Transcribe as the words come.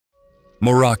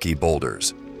Moeraki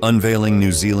Boulders, unveiling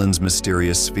New Zealand's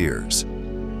mysterious spheres.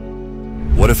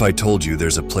 What if I told you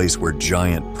there's a place where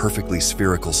giant, perfectly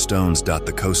spherical stones dot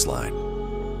the coastline?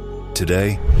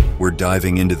 Today, we're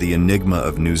diving into the enigma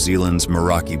of New Zealand's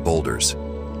Moeraki Boulders.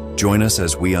 Join us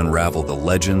as we unravel the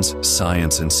legends,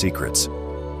 science, and secrets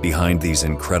behind these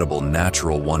incredible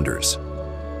natural wonders.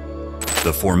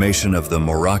 The formation of the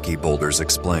Moeraki Boulders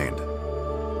explained.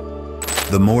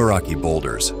 The Moeraki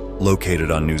Boulders, located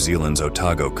on New Zealand's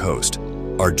Otago coast,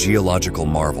 are geological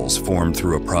marvels formed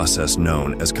through a process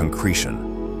known as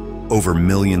concretion. Over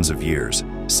millions of years,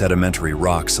 sedimentary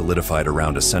rock solidified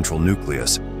around a central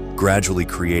nucleus, gradually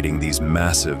creating these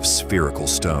massive spherical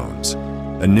stones.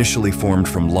 Initially formed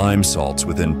from lime salts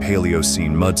within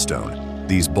Paleocene mudstone,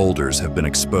 these boulders have been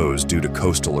exposed due to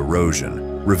coastal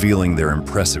erosion, revealing their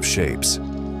impressive shapes.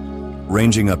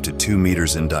 Ranging up to 2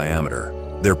 meters in diameter,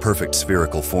 their perfect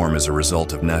spherical form is a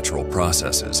result of natural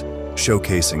processes,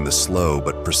 showcasing the slow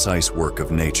but precise work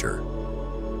of nature.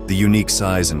 The unique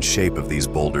size and shape of these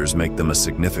boulders make them a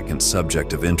significant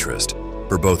subject of interest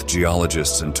for both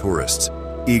geologists and tourists,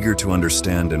 eager to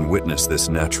understand and witness this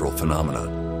natural phenomena.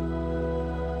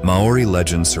 Maori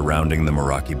legend surrounding the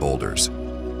Moeraki Boulders.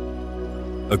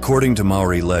 According to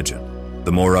Maori legend,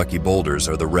 the Moeraki Boulders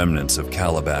are the remnants of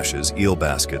calabashes, eel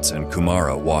baskets, and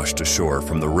kumara washed ashore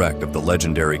from the wreck of the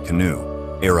legendary canoe,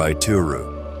 Erai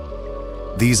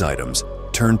Turu. These items,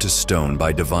 turned to stone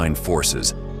by divine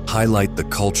forces, highlight the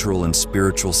cultural and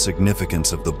spiritual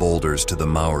significance of the boulders to the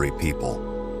Maori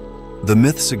people. The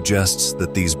myth suggests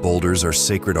that these boulders are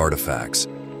sacred artifacts,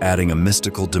 adding a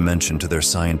mystical dimension to their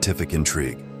scientific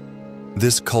intrigue.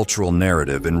 This cultural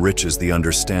narrative enriches the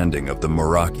understanding of the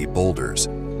Moeraki Boulders,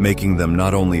 making them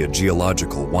not only a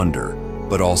geological wonder,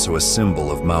 but also a symbol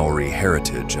of Maori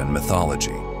heritage and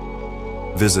mythology.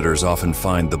 Visitors often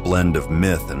find the blend of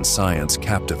myth and science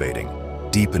captivating,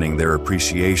 deepening their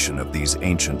appreciation of these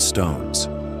ancient stones.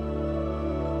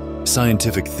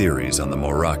 Scientific theories on the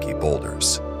Moeraki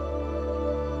Boulders.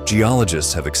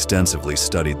 Geologists have extensively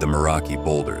studied the Moeraki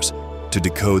Boulders to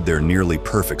decode their nearly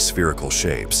perfect spherical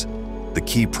shapes. The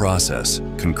key process,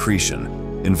 concretion,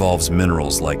 involves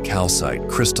minerals like calcite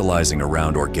crystallizing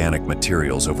around organic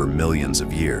materials over millions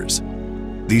of years.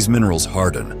 These minerals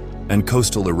harden, and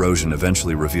coastal erosion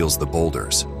eventually reveals the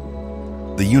boulders.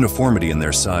 The uniformity in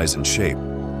their size and shape,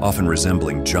 often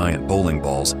resembling giant bowling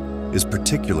balls, is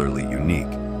particularly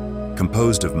unique.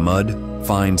 Composed of mud,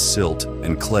 fine silt,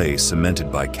 and clay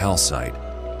cemented by calcite,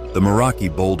 the Moeraki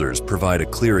Boulders provide a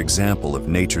clear example of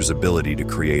nature's ability to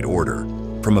create order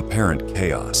from apparent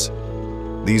chaos.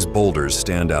 These boulders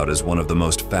stand out as one of the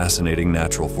most fascinating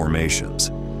natural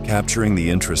formations, capturing the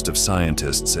interest of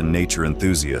scientists and nature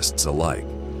enthusiasts alike.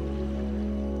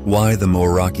 Why the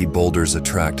Moeraki Boulders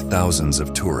attract thousands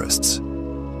of tourists.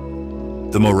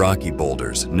 The Moeraki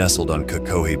Boulders, nestled on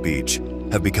Kakohe Beach,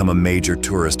 have become a major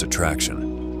tourist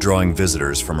attraction, drawing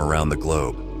visitors from around the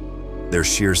globe. Their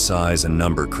sheer size and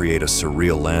number create a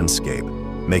surreal landscape,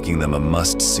 making them a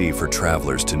must-see for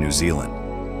travelers to New Zealand.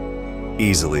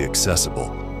 Easily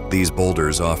accessible, these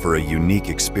boulders offer a unique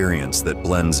experience that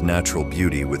blends natural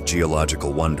beauty with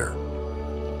geological wonder.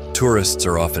 Tourists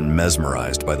are often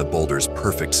mesmerized by the boulders'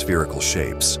 perfect spherical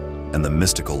shapes and the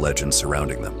mystical legends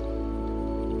surrounding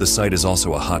them. The site is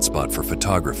also a hotspot for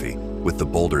photography, with the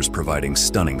boulders providing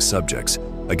stunning subjects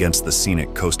against the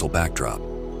scenic coastal backdrop.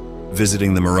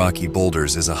 Visiting the Moeraki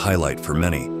Boulders is a highlight for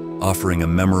many, offering a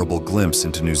memorable glimpse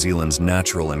into New Zealand's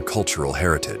natural and cultural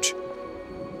heritage.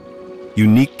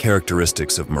 Unique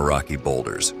characteristics of Moeraki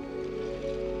Boulders.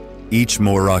 Each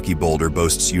Moeraki boulder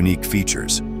boasts unique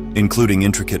features, including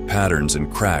intricate patterns and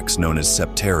cracks known as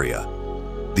septaria.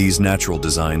 These natural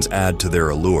designs add to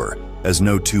their allure, as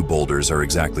no two boulders are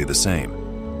exactly the same.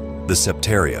 The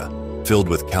septaria, filled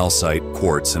with calcite,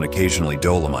 quartz, and occasionally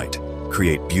dolomite,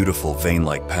 create beautiful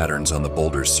vein-like patterns on the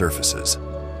boulder's surfaces.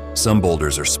 Some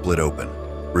boulders are split open,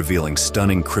 revealing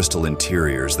stunning crystal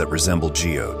interiors that resemble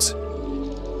geodes.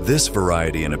 This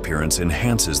variety in appearance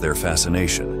enhances their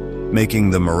fascination, making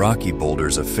the Moeraki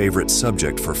Boulders a favorite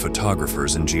subject for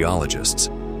photographers and geologists.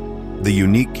 The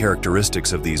unique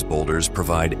characteristics of these boulders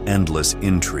provide endless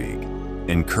intrigue,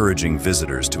 encouraging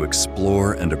visitors to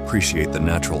explore and appreciate the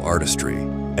natural artistry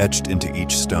etched into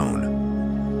each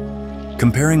stone.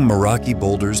 Comparing Moeraki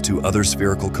Boulders to other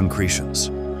spherical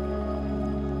concretions.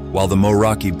 While the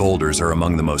Moeraki Boulders are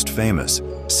among the most famous,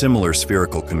 similar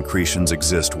spherical concretions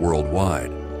exist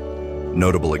worldwide.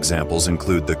 Notable examples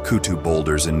include the Kutu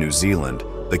Boulders in New Zealand,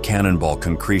 the Cannonball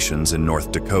Concretions in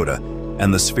North Dakota,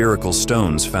 and the spherical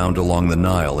stones found along the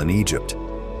Nile in Egypt.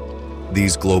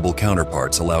 These global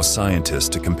counterparts allow scientists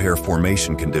to compare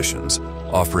formation conditions,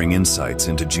 offering insights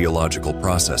into geological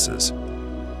processes.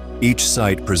 Each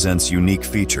site presents unique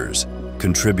features,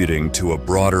 contributing to a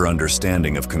broader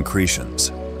understanding of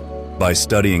concretions. By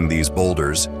studying these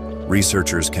boulders,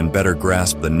 researchers can better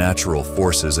grasp the natural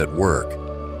forces at work,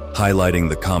 highlighting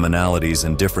the commonalities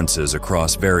and differences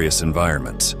across various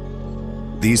environments.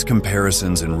 These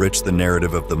comparisons enrich the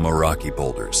narrative of the Moeraki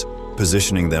Boulders,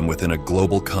 positioning them within a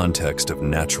global context of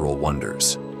natural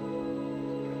wonders.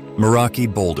 Moeraki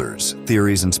Boulders,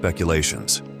 Theories and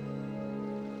Speculations.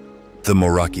 The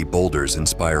Moeraki Boulders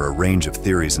inspire a range of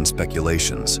theories and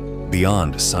speculations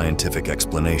beyond scientific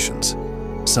explanations.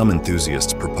 Some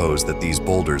enthusiasts propose that these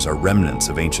boulders are remnants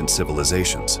of ancient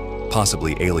civilizations,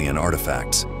 possibly alien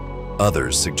artifacts.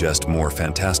 Others suggest more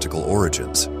fantastical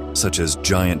origins, such as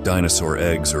giant dinosaur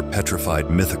eggs or petrified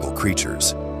mythical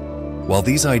creatures. While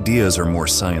these ideas are more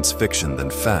science fiction than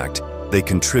fact, they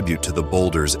contribute to the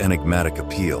boulder's enigmatic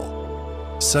appeal.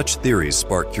 Such theories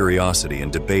spark curiosity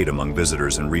and debate among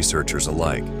visitors and researchers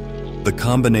alike. The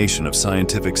combination of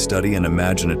scientific study and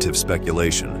imaginative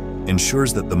speculation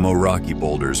ensures that the Moeraki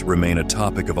Boulders remain a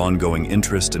topic of ongoing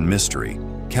interest and mystery,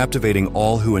 captivating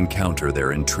all who encounter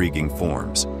their intriguing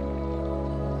forms.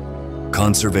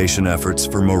 Conservation efforts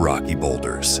for Moeraki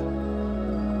Boulders.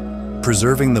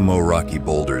 Preserving the Moeraki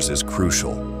Boulders is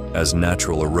crucial, as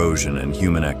natural erosion and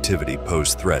human activity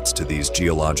pose threats to these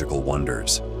geological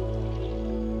wonders.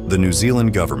 The New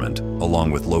Zealand government,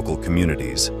 along with local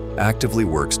communities, actively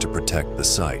works to protect the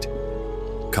site.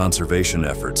 Conservation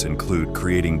efforts include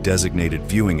creating designated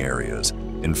viewing areas,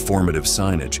 informative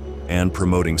signage, and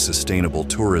promoting sustainable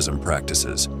tourism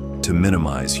practices to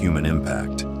minimize human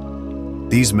impact.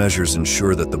 These measures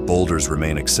ensure that the boulders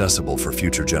remain accessible for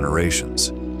future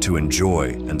generations to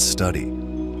enjoy and study.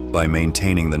 By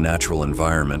maintaining the natural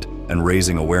environment and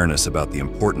raising awareness about the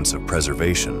importance of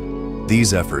preservation,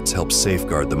 these efforts help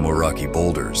safeguard the Moeraki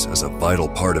Boulders as a vital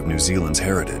part of New Zealand's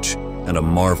heritage and a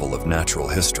marvel of natural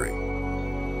history.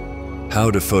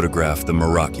 How to photograph the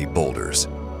Moeraki Boulders.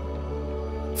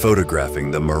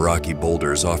 Photographing the Moeraki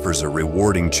Boulders offers a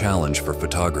rewarding challenge for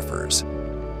photographers.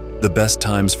 The best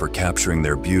times for capturing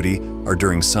their beauty are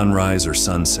during sunrise or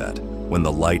sunset, when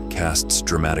the light casts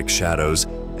dramatic shadows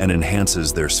and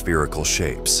enhances their spherical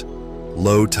shapes.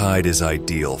 Low tide is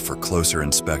ideal for closer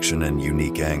inspection and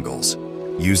unique angles.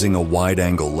 Using a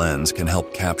wide-angle lens can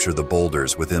help capture the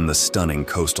boulders within the stunning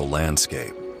coastal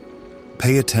landscape.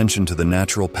 Pay attention to the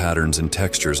natural patterns and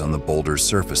textures on the boulder's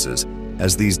surfaces,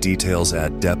 as these details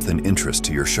add depth and interest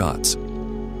to your shots.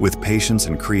 With patience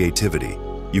and creativity,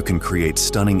 you can create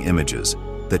stunning images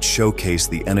that showcase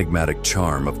the enigmatic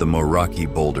charm of the Moeraki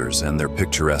Boulders and their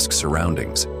picturesque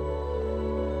surroundings.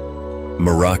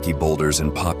 Moeraki Boulders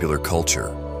in popular culture.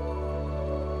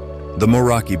 The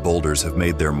Moeraki Boulders have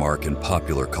made their mark in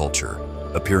popular culture,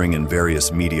 appearing in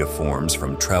various media forms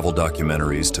from travel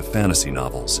documentaries to fantasy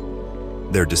novels.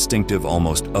 Their distinctive,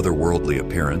 almost otherworldly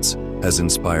appearance has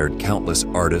inspired countless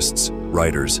artists,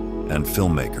 writers, and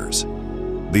filmmakers.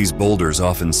 These boulders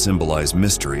often symbolize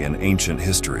mystery and ancient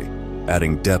history,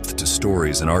 adding depth to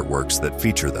stories and artworks that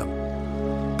feature them.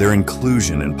 Their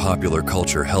inclusion in popular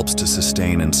culture helps to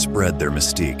sustain and spread their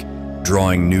mystique,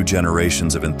 drawing new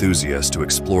generations of enthusiasts to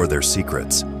explore their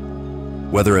secrets.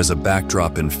 Whether as a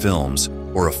backdrop in films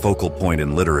or a focal point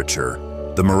in literature,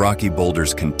 the Moeraki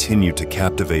Boulders continue to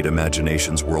captivate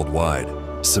imaginations worldwide,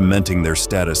 cementing their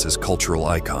status as cultural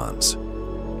icons.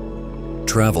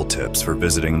 Travel tips for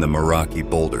visiting the Moeraki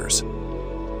Boulders.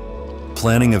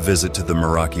 Planning a visit to the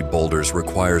Moeraki Boulders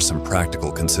requires some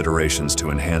practical considerations to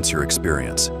enhance your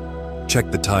experience.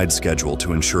 Check the tide schedule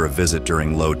to ensure a visit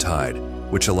during low tide,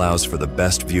 which allows for the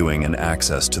best viewing and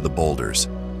access to the boulders.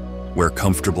 Wear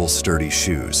comfortable, sturdy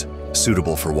shoes,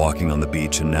 suitable for walking on the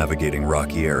beach and navigating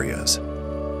rocky areas.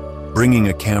 Bringing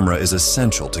a camera is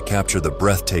essential to capture the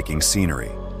breathtaking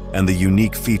scenery and the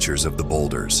unique features of the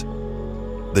boulders.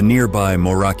 The nearby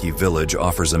Moeraki village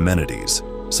offers amenities,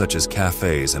 such as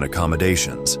cafes and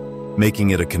accommodations, making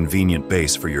it a convenient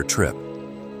base for your trip.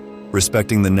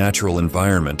 Respecting the natural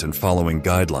environment and following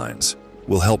guidelines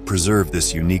will help preserve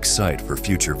this unique site for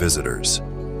future visitors.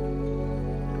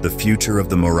 The future of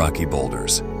the Moeraki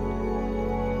Boulders.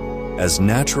 As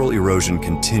natural erosion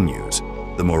continues,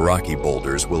 the Moeraki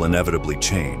Boulders will inevitably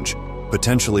change,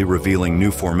 potentially revealing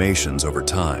new formations over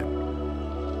time.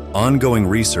 Ongoing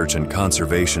research and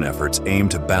conservation efforts aim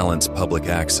to balance public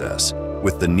access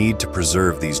with the need to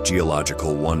preserve these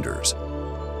geological wonders.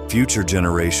 Future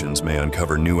generations may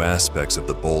uncover new aspects of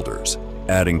the boulders,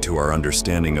 adding to our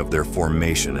understanding of their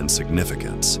formation and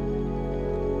significance.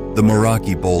 The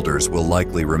Moeraki Boulders will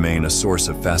likely remain a source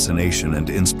of fascination and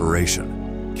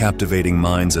inspiration, captivating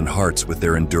minds and hearts with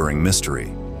their enduring mystery.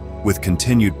 With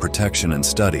continued protection and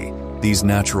study, these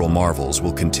natural marvels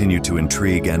will continue to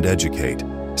intrigue and educate,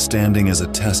 standing as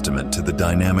a testament to the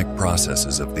dynamic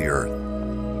processes of the Earth.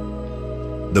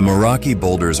 The Moeraki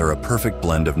Boulders are a perfect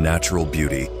blend of natural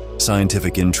beauty,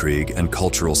 scientific intrigue, and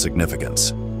cultural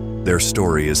significance. Their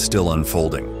story is still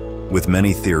unfolding, with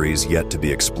many theories yet to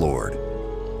be explored.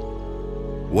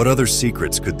 What other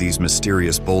secrets could these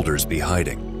mysterious boulders be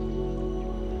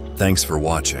hiding? Thanks for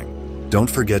watching. Don't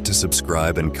forget to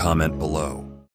subscribe and comment below.